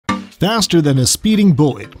Faster than a speeding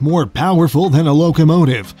bullet, more powerful than a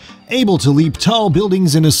locomotive, able to leap tall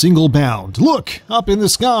buildings in a single bound. Look, up in the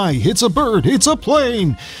sky, it's a bird, it's a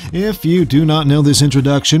plane! If you do not know this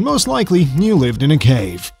introduction, most likely you lived in a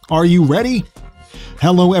cave. Are you ready?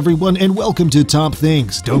 Hello everyone and welcome to Top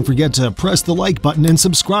Things. Don't forget to press the like button and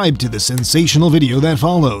subscribe to the sensational video that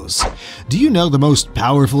follows. Do you know the most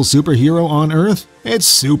powerful superhero on Earth? It's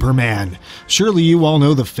Superman. Surely you all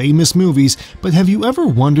know the famous movies, but have you ever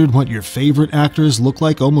wondered what your favorite actors look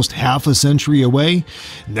like almost half a century away?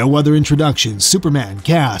 No other introduction, Superman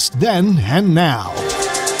cast then and now.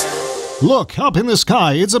 Look, up in the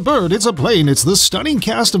sky, it's a bird, it's a plane, it's the stunning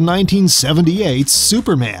cast of 1978's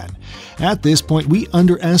Superman. At this point, we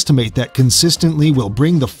underestimate that consistently will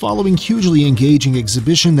bring the following hugely engaging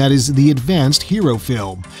exhibition that is the advanced hero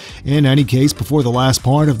film. In any case, before the last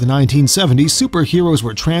part of the 1970s, superheroes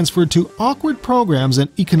were transferred to awkward programs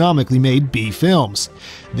and economically made B films.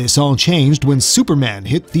 This all changed when Superman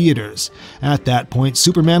hit theaters. At that point,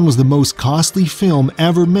 Superman was the most costly film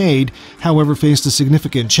ever made, however faced a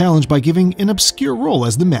significant challenge by giving an obscure role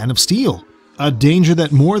as the Man of Steel. A danger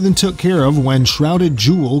that more than took care of when shrouded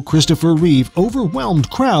jewel Christopher Reeve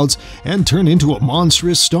overwhelmed crowds and turned into a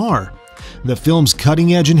monstrous star. The film's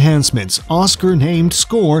cutting-edge enhancements, Oscar-named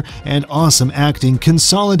score, and awesome acting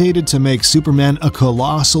consolidated to make Superman a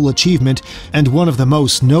colossal achievement and one of the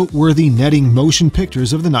most noteworthy netting motion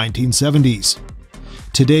pictures of the 1970s.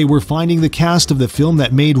 Today we're finding the cast of the film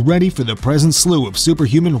that made ready for the present slew of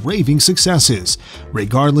superhuman raving successes.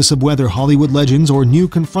 Regardless of whether Hollywood legends or new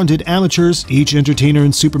confronted amateurs, each entertainer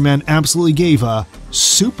in Superman absolutely gave a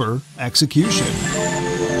super execution.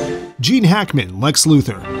 Gene Hackman, Lex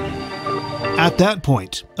Luthor. At that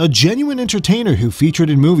point, a genuine entertainer who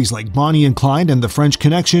featured in movies like Bonnie and Clyde and The French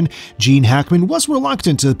Connection, Gene Hackman was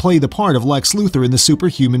reluctant to play the part of Lex Luthor in the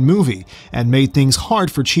Superhuman movie, and made things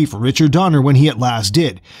hard for Chief Richard Donner when he at last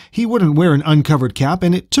did. He wouldn't wear an uncovered cap,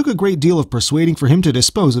 and it took a great deal of persuading for him to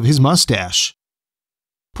dispose of his mustache.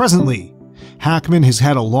 Presently, Hackman has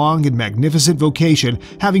had a long and magnificent vocation,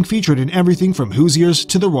 having featured in everything from Hoosiers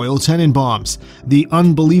to the Royal Tenenbaums. The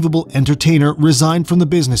unbelievable entertainer resigned from the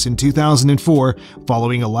business in 2004,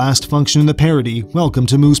 following a last function in the parody Welcome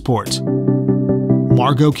to Mooseport.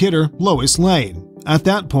 Margot Kidder, Lois Lane. At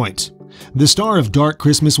that point, the star of Dark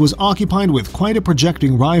Christmas was occupied with quite a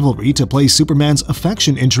projecting rivalry to play Superman's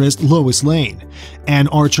affection interest Lois Lane. Ann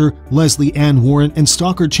Archer, Leslie Ann Warren, and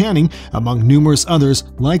Stockard Channing, among numerous others,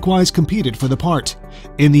 likewise competed for the part.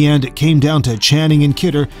 In the end, it came down to Channing and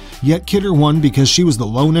Kidder, yet Kidder won because she was the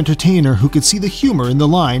lone entertainer who could see the humor in the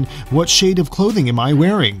line, "What shade of clothing am I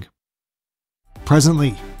wearing?"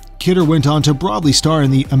 Presently, Kidder went on to broadly star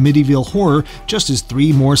in the Amityville Horror, just as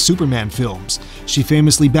 3 more Superman films. She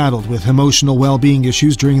famously battled with emotional well-being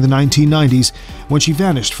issues during the 1990s, when she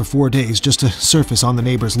vanished for 4 days just to surface on the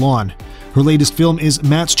neighbor's lawn. Her latest film is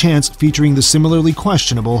Matt's Chance, featuring the similarly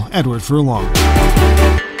questionable Edward Furlong.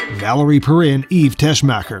 Valerie Perrine, Eve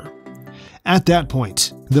Teschmacher. At that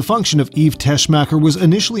point, the function of Eve Teschmacher was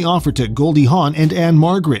initially offered to Goldie Hawn and Anne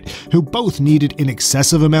Margaret, who both needed an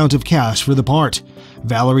excessive amount of cash for the part.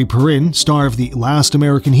 Valerie Perrine, star of The Last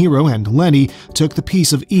American Hero and Lenny, took the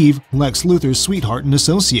piece of Eve, Lex Luthor's sweetheart and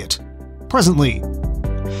associate. Presently,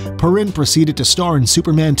 Perrine proceeded to star in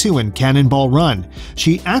Superman 2 and Cannonball Run.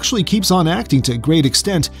 She actually keeps on acting to a great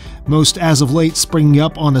extent, most as of late springing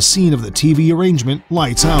up on a scene of the TV arrangement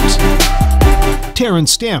Lights Out.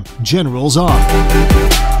 Terence Stamp, General Zod.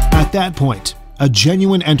 At that point, a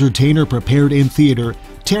genuine entertainer prepared in theater,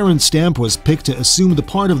 Terence Stamp was picked to assume the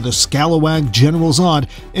part of the scalawag General Zod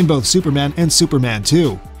in both Superman and Superman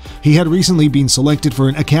 2. He had recently been selected for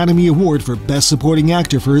an Academy Award for Best Supporting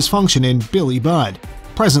Actor for his function in Billy Budd.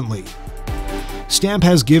 Presently, Stamp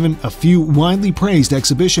has given a few widely praised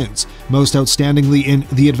exhibitions, most outstandingly in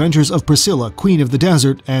The Adventures of Priscilla, Queen of the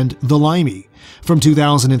Desert, and The Limey. From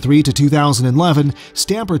 2003 to 2011,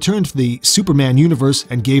 Stamp returned to the Superman universe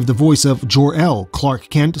and gave the voice of Jor-El, Clark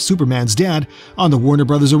Kent, Superman's dad, on the Warner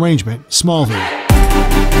Brothers arrangement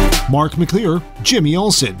Smallville. Marc McClure, Jimmy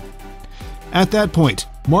Olsen. At that point,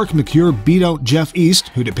 Marc McClure beat out Jeff East,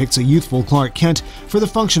 who depicts a youthful Clark Kent, for the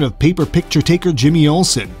function of paper picture taker Jimmy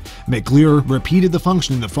Olsen. McClure repeated the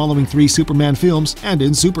function in the following 3 Superman films and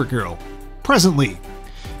in Supergirl. Presently,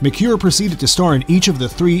 McClure proceeded to star in each of the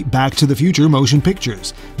 3 Back to the Future motion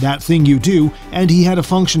pictures, That Thing You Do, and he had a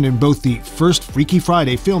function in both the first Freaky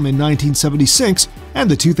Friday film in 1976 and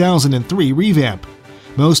the 2003 revamp.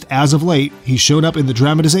 Most as of late, he showed up in the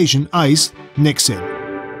dramatization Ice, Nixon.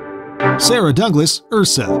 Sarah Douglas,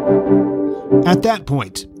 Ursa. At that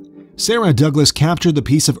point, Sarah Douglas captured the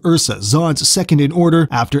piece of Ursa, Zod's second in order,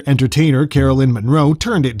 after entertainer Carolyn Monroe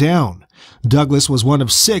turned it down. Douglas was one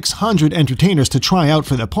of 600 entertainers to try out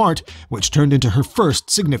for the part, which turned into her first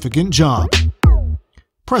significant job.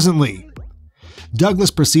 Presently, Douglas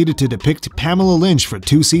proceeded to depict Pamela Lynch for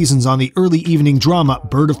 2 seasons on the early evening drama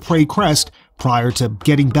Bird of Prey Crest, prior to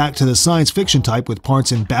getting back to the science fiction type with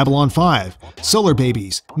parts in Babylon 5, Solar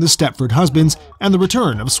Babies, The Stepford Husbands, and The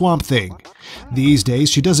Return of Swamp Thing. These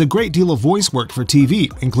days, she does a great deal of voice work for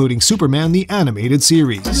TV, including Superman the Animated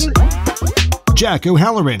Series. Jack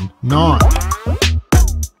O'Halloran, Non.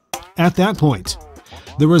 At that point,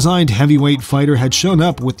 the resigned heavyweight fighter had shown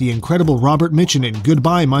up with the incredible Robert Mitchum in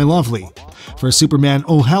Goodbye, My Lovely. For Superman,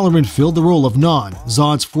 O'Halloran filled the role of Non,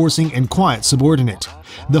 Zod's forcing and quiet subordinate.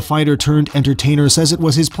 The fighter-turned-entertainer says it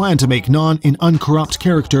was his plan to make Non an uncorrupt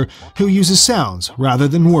character who uses sounds rather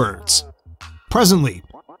than words. Presently,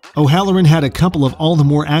 O'Halloran had a couple of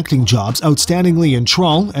all-the-more acting jobs outstandingly in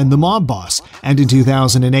Troll and The Mob Boss, and in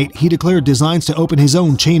 2008 he declared designs to open his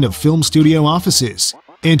own chain of film studio offices.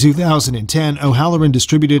 In 2010, O'Halloran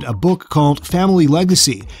distributed a book called Family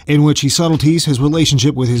Legacy, in which he subtleties his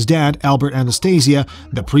relationship with his dad, Albert Anastasia,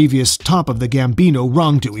 the previous top of the Gambino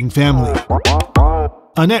wrongdoing family.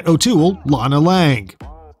 Annette O'Toole, Lana Lang.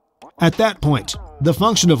 At that point, the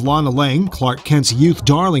function of Lana Lang, Clark Kent's youth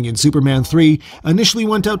darling in Superman 3, initially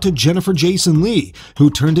went out to Jennifer Jason Leigh, who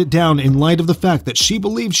turned it down in light of the fact that she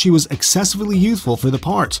believed she was excessively youthful for the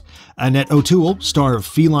part. Annette O'Toole, star of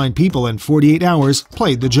Feline People and 48 Hours,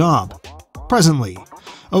 played the job. Presently,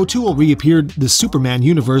 O'Toole reappeared the Superman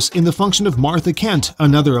universe in the function of Martha Kent,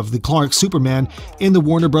 another of the Clark Superman, in the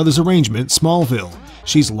Warner Brothers arrangement Smallville.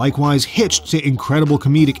 She's likewise hitched to incredible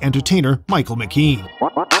comedic entertainer Michael McKean.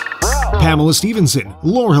 Pamela Stevenson,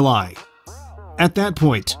 Lorelei. At that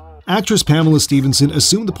point, actress Pamela Stevenson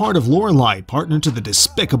assumed the part of Lorelei, partner to the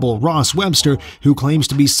despicable Ross Webster, who claims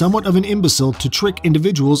to be somewhat of an imbecile to trick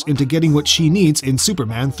individuals into getting what she needs in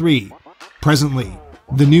Superman 3. Presently,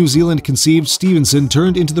 the New Zealand-conceived Stevenson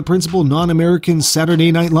turned into the principal non-American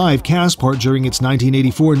Saturday Night Live cast part during its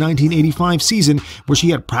 1984-1985 season, where she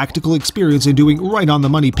had practical experience in doing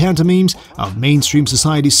right-on-the-money pantomimes of mainstream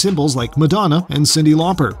society symbols like Madonna and Cyndi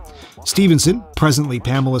Lauper. Stevenson, presently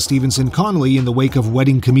Pamela Stevenson Connolly in the wake of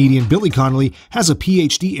wedding comedian Billy Connolly, has a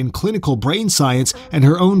PhD in clinical brain science and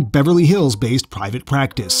her own Beverly Hills-based private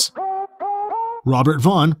practice. Robert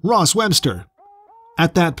Vaughn, Ross Webster.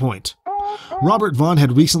 At that point, Robert Vaughn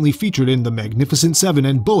had recently featured in The Magnificent Seven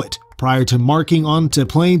and Bullet, prior to marking on to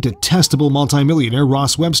play detestable multimillionaire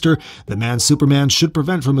Ross Webster, the man Superman should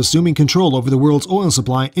prevent from assuming control over the world's oil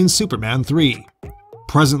supply in Superman 3.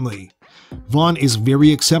 Presently, Vaughn is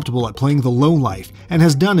very acceptable at playing the lowlife and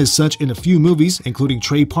has done as such in a few movies, including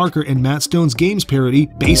Trey Parker and Matt Stone's games parody,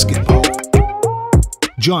 Basketball.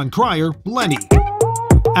 John Cryer, Lenny.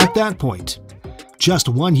 At that point, just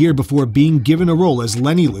 1 year before being given a role as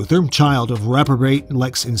Lenny Luthor, child of reprobate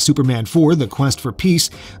Lex in Superman 4, The Quest for Peace,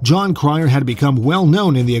 John Cryer had become well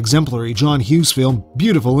known in the exemplary John Hughes film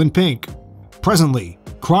Beautiful in Pink. Presently,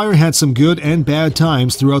 Cryer had some good and bad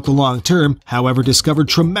times throughout the long term, however discovered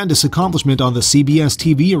tremendous accomplishment on the CBS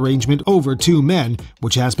TV arrangement Over Two Men,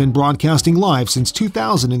 which has been broadcasting live since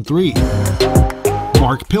 2003.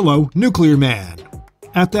 Mark Pillow, Nuclear Man.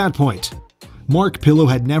 At that point, Mark Pillow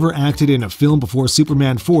had never acted in a film before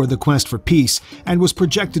Superman 4 The Quest for Peace and was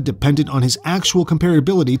projected dependent on his actual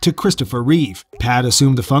comparability to Christopher Reeve. Pat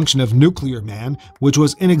assumed the function of Nuclear Man, which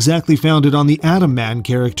was inexactly founded on the Atom Man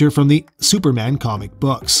character from the Superman comic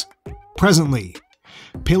books. Presently,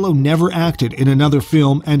 Pillow never acted in another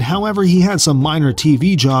film, and however he had some minor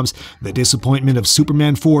TV jobs, the disappointment of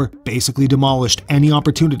Superman 4 basically demolished any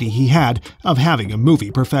opportunity he had of having a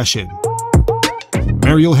movie profession.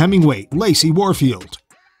 Mariel Hemingway, Lacey Warfield.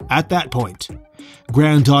 At that point,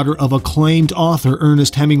 granddaughter of acclaimed author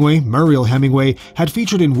Ernest Hemingway, Mariel Hemingway had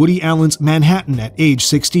featured in Woody Allen's Manhattan at age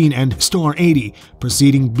 16 and Star 80,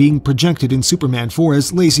 preceding being projected in Superman 4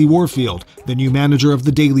 as Lacey Warfield, the new manager of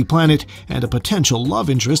the Daily Planet and a potential love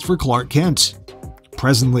interest for Clark Kent.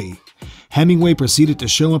 Presently, Hemingway proceeded to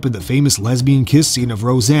show up in the famous lesbian kiss scene of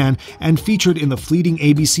Roseanne and featured in the fleeting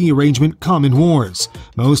ABC arrangement Common Wars.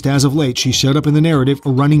 Most as of late, she showed up in the narrative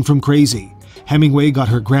Running from Crazy. Hemingway got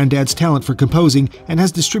her granddad's talent for composing and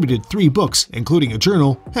has distributed 3 books, including a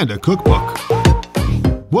journal and a cookbook.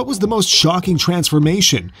 What was the most shocking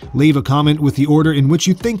transformation? Leave a comment with the order in which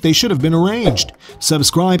you think they should have been arranged.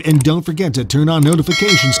 Subscribe and don't forget to turn on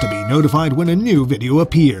notifications to be notified when a new video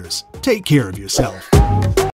appears. Take care of yourself.